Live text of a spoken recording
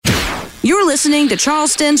You're listening to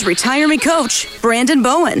Charleston's retirement coach, Brandon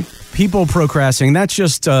Bowen. People procrastinating,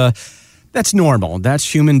 that's normal.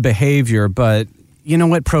 That's human behavior. But you know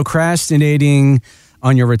what? Procrastinating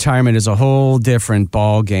on your retirement is a whole different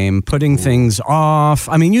ball game. Putting things off.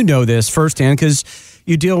 I mean, you know this firsthand because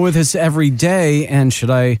you deal with this every day. And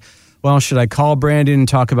should I call Brandon and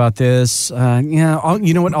talk about this? You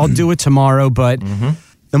know what? I'll do it tomorrow. But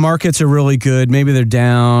the markets are really good. Maybe they're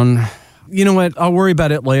down. You know what? I'll worry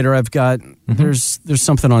about it later. There's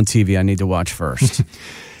something on TV I need to watch first.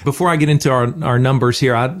 Before I get into our numbers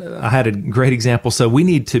here, I had a great example. So we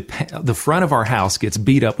need to, the front of our house gets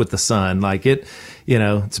beat up with the sun. Like it's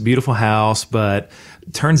a beautiful house, but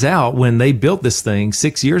it turns out when they built this thing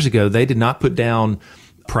 6 years ago, they did not put down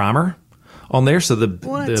primer on there. So the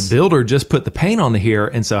builder just put the paint on here.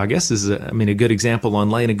 And so I guess this is a good example on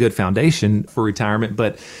laying a good foundation for retirement,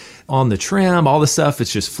 but on the trim, all the stuff,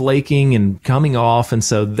 it's just flaking and coming off. And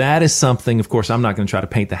so that is something, of course, I'm not going to try to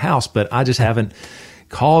paint the house, but I just haven't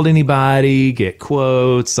called anybody, get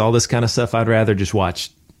quotes, all this kind of stuff. I'd rather just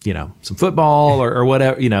watch, some football or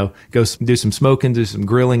whatever, go do some smoking, do some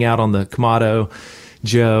grilling out on the Kamado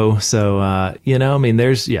Joe. So,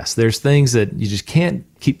 there's things that you just can't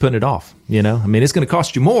keep putting it off, it's going to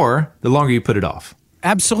cost you more the longer you put it off.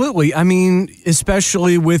 Absolutely. I mean,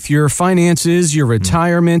 especially with your finances, your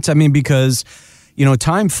retirement. I mean, because,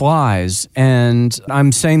 time flies. And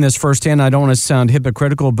I'm saying this firsthand. I don't want to sound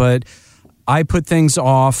hypocritical, but I put things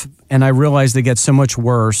off and I realize they get so much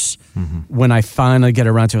worse when I finally get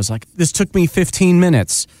around to it. I was like, this took me 15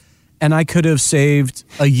 minutes and I could have saved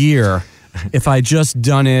a year if I just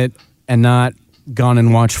done it and not gone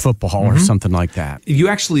and watched football or something like that. You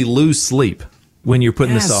actually lose sleep when you're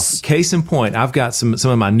putting this off. Case in point, I've got some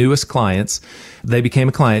of my newest clients. They became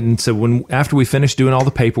a client. And so after we finished doing all the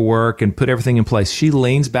paperwork and put everything in place, she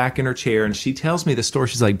leans back in her chair and she tells me the story.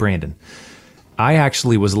 She's like, Brandon, I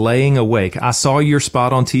actually was laying awake. I saw your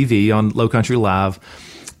spot on TV on Low Country Live,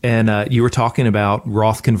 and you were talking about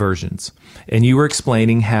Roth conversions. And you were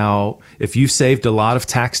explaining how if you've saved a lot of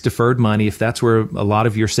tax-deferred money, if that's where a lot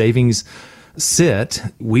of your savings sit,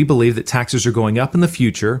 we believe that taxes are going up in the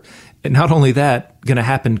future. And not only that, going to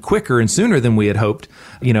happen quicker and sooner than we had hoped.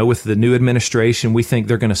 With the new administration, we think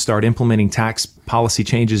they're going to start implementing tax policy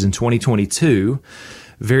changes in 2022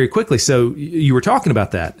 very quickly. So you were talking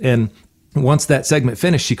about that. And once that segment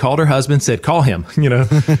finished, she called her husband, said, call him,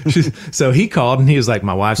 So he called and he was like,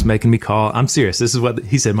 my wife's making me call. I'm serious. This is what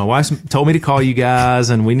he said. My wife's told me to call you guys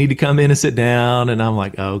and we need to come in and sit down. And I'm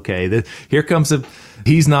like, okay, here comes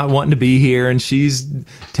he's not wanting to be here and she's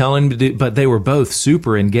telling him to do, but they were both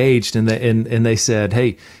super engaged and they said,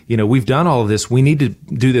 hey, we've done all of this. We need to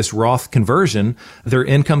do this Roth conversion. Their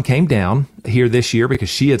income came down here this year because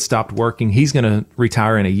she had stopped working. He's going to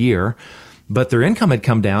retire in a year. But their income had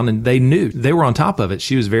come down and they knew they were on top of it.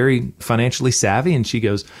 She was very financially savvy and she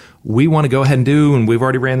goes, we want to go ahead and do, and we've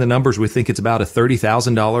already ran the numbers. We think it's about a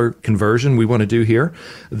 $30,000 conversion we want to do here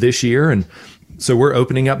this year. And so we're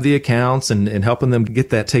opening up the accounts and helping them get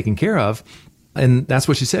that taken care of. And that's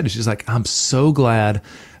what she said. She's like, I'm so glad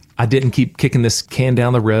I didn't keep kicking this can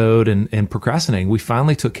down the road and procrastinating. We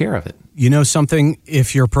finally took care of it. You know something,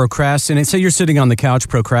 if you're procrastinating, say you're sitting on the couch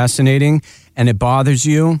procrastinating and it bothers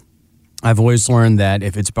you, I've always learned that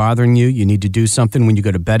if it's bothering you, you need to do something when you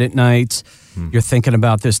go to bed at night. You're thinking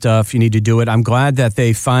about this stuff. You need to do it. I'm glad that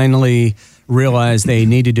they finally realized they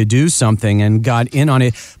needed to do something and got in on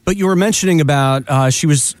it. But you were mentioning about she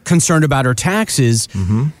was concerned about her taxes,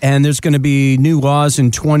 and there's going to be new laws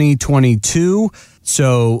in 2022.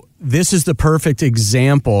 So this is the perfect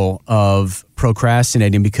example of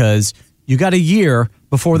procrastinating because you got a year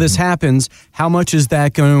before this happens. How much is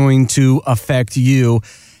that going to affect you?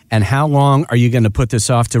 And how long are you going to put this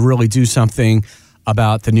off to really do something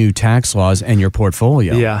about the new tax laws and your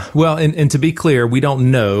portfolio? Yeah. Well, and to be clear, we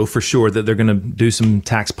don't know for sure that they're going to do some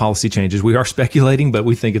tax policy changes. We are speculating, but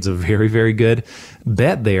we think it's a very, very good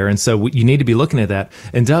bet there. And so you need to be looking at that.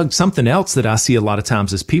 And Doug, something else that I see a lot of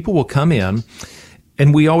times is people will come in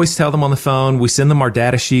and we always tell them on the phone, we send them our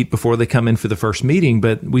data sheet before they come in for the first meeting,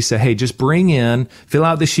 but we say, hey, just fill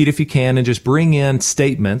out the sheet if you can, and just bring in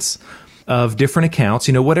statements of different accounts,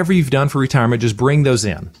 whatever you've done for retirement, just bring those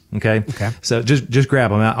in. Okay. So just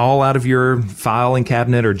grab them all out of your filing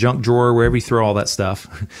cabinet or junk drawer, wherever you throw all that stuff,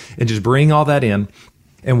 and just bring all that in.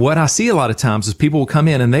 And what I see a lot of times is people will come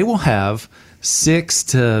in and they will have 6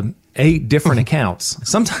 to 8 different accounts,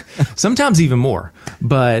 sometimes even more.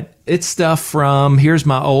 But it's stuff from, here's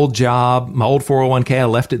my old job, my old 401k, I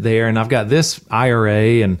left it there, and I've got this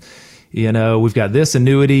IRA, and we've got this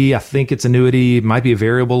annuity. I think it's annuity. It might be a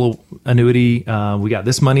variable annuity. We got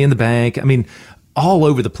this money in the bank. I mean, all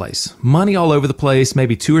over the place, money all over the place,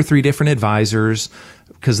 maybe 2 or 3 different advisors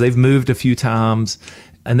because they've moved a few times,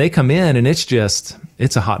 and they come in and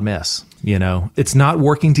it's a hot mess. It's not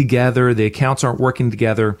working together. The accounts aren't working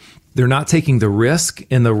together. They're not taking the risk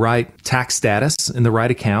in the right tax status in the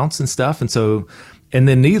right accounts and stuff. And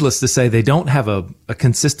then needless to say, they don't have a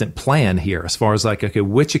consistent plan here as far as like, okay,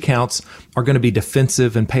 which accounts are going to be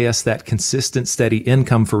defensive and pay us that consistent, steady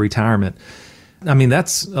income for retirement. I mean,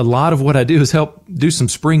 that's a lot of what I do is help do some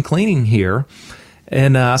spring cleaning here.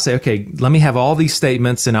 And I say, okay, let me have all these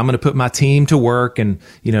statements and I'm going to put my team to work. And,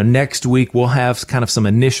 next week we'll have kind of some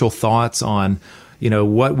initial thoughts on,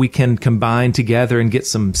 what we can combine together and get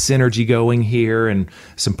some synergy going here and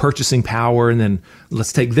some purchasing power. And then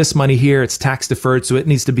let's take this money here. It's tax deferred, so it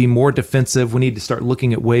needs to be more defensive. We need to start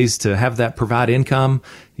looking at ways to have that provide income.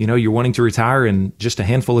 You're wanting to retire in just a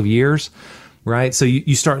handful of years. Right. So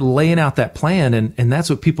you start laying out that plan and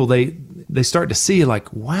that's what people, they start to see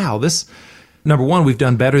like, wow, this, number one, we've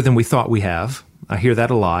done better than we thought we have. I hear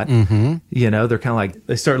that a lot. Mm-hmm. They're kind of like,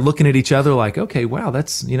 they start looking at each other like, okay, wow,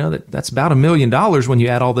 that's, that's about $1 million when you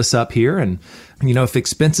add all this up here. And, if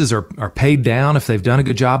expenses are paid down, if they've done a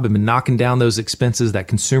good job of knocking down those expenses, that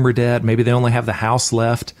consumer debt, maybe they only have the house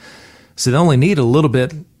left. So they only need a little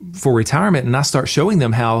bit for retirement. And I start showing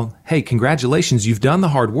them how, hey, congratulations, you've done the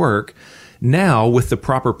hard work. Now, with the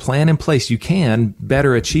proper plan in place, you can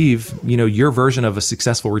better achieve, your version of a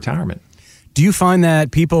successful retirement. Do you find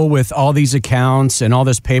that people with all these accounts and all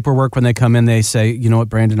this paperwork, when they come in, they say, you know what,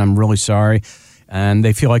 Brandon, I'm really sorry, and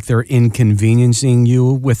they feel like they're inconveniencing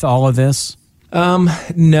you with all of this?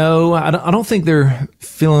 No, I don't think they're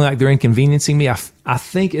feeling like they're inconveniencing me. I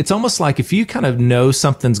think it's almost like if you kind of know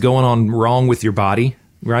something's going on wrong with your body,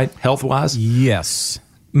 right, health-wise? Yes.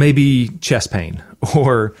 Maybe chest pain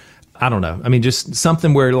or I don't know. I mean, just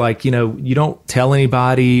something where like, you don't tell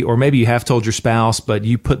anybody, or maybe you have told your spouse, but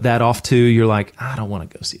you put that off too. You're like, I don't want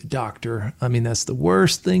to go see a doctor. I mean, that's the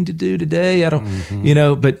worst thing to do today. I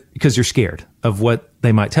don't, but because you're scared of what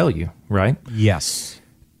they might tell you, right? Yes.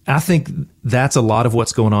 I think that's a lot of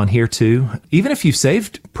what's going on here too. Even if you've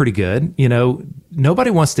saved pretty good, nobody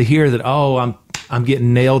wants to hear that, oh, I'm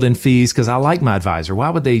getting nailed in fees because I like my advisor. Why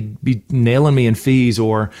would they be nailing me in fees?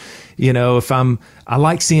 Or, if I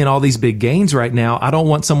like seeing all these big gains right now, I don't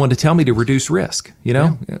want someone to tell me to reduce risk,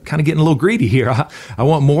 kind of getting a little greedy here. I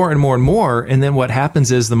want more and more and more. And then what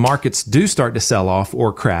happens is the markets do start to sell off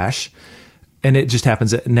or crash. And it just happens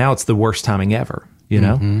that now it's the worst timing ever.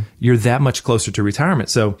 You're that much closer to retirement.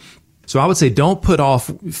 So I would say don't put off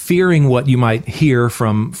fearing what you might hear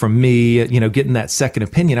from me, getting that second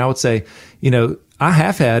opinion. I would say, I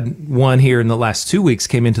have had one here in the last 2 weeks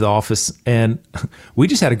came into the office and we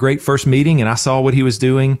just had a great first meeting and I saw what he was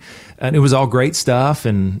doing and it was all great stuff.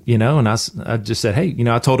 And, and I just said, hey,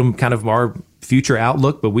 I told him kind of our future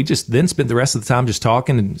outlook, but we just then spent the rest of the time just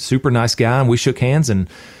talking, and super nice guy. And we shook hands and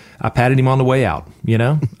I patted him on the way out,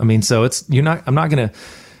 I mean, so I'm not going to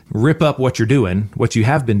rip up what you're doing, what you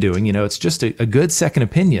have been doing. It's just a good second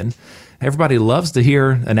opinion. Everybody loves to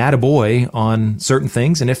hear an attaboy on certain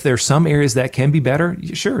things. And if there's some areas that can be better,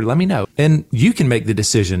 sure, let me know. And you can make the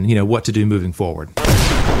decision, what to do moving forward.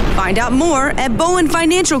 Find out more at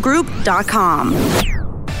bowenfinancialgroup.com.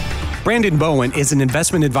 Brandon Bowen is an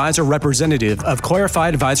investment advisor representative of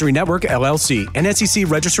Clarified Advisory Network, LLC, an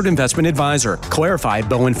SEC-registered investment advisor. Clarified,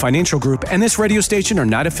 Bowen Financial Group, and this radio station are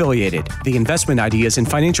not affiliated. The investment ideas and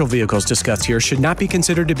financial vehicles discussed here should not be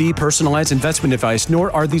considered to be personalized investment advice,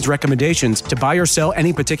 nor are these recommendations to buy or sell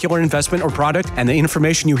any particular investment or product, and the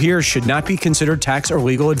information you hear should not be considered tax or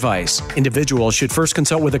legal advice. Individuals should first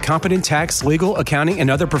consult with a competent tax, legal, accounting, and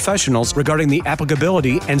other professionals regarding the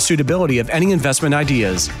applicability and suitability of any investment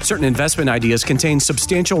ideas. Certain investment ideas contain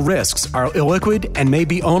substantial risks, are illiquid, and may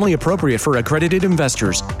be only appropriate for accredited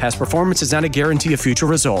investors. Past performance is not a guarantee of future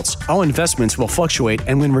results. All investments will fluctuate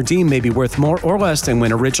and when redeemed may be worth more or less than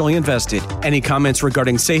when originally invested. Any comments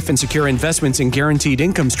regarding safe and secure investments and guaranteed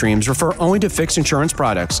income streams refer only to fixed insurance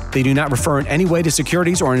products. They do not refer in any way to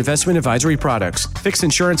securities or investment advisory products. Fixed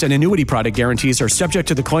insurance and annuity product guarantees are subject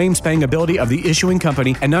to the claims paying ability of the issuing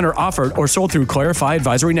company, and none are offered or sold through Clarified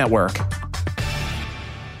Advisory Network.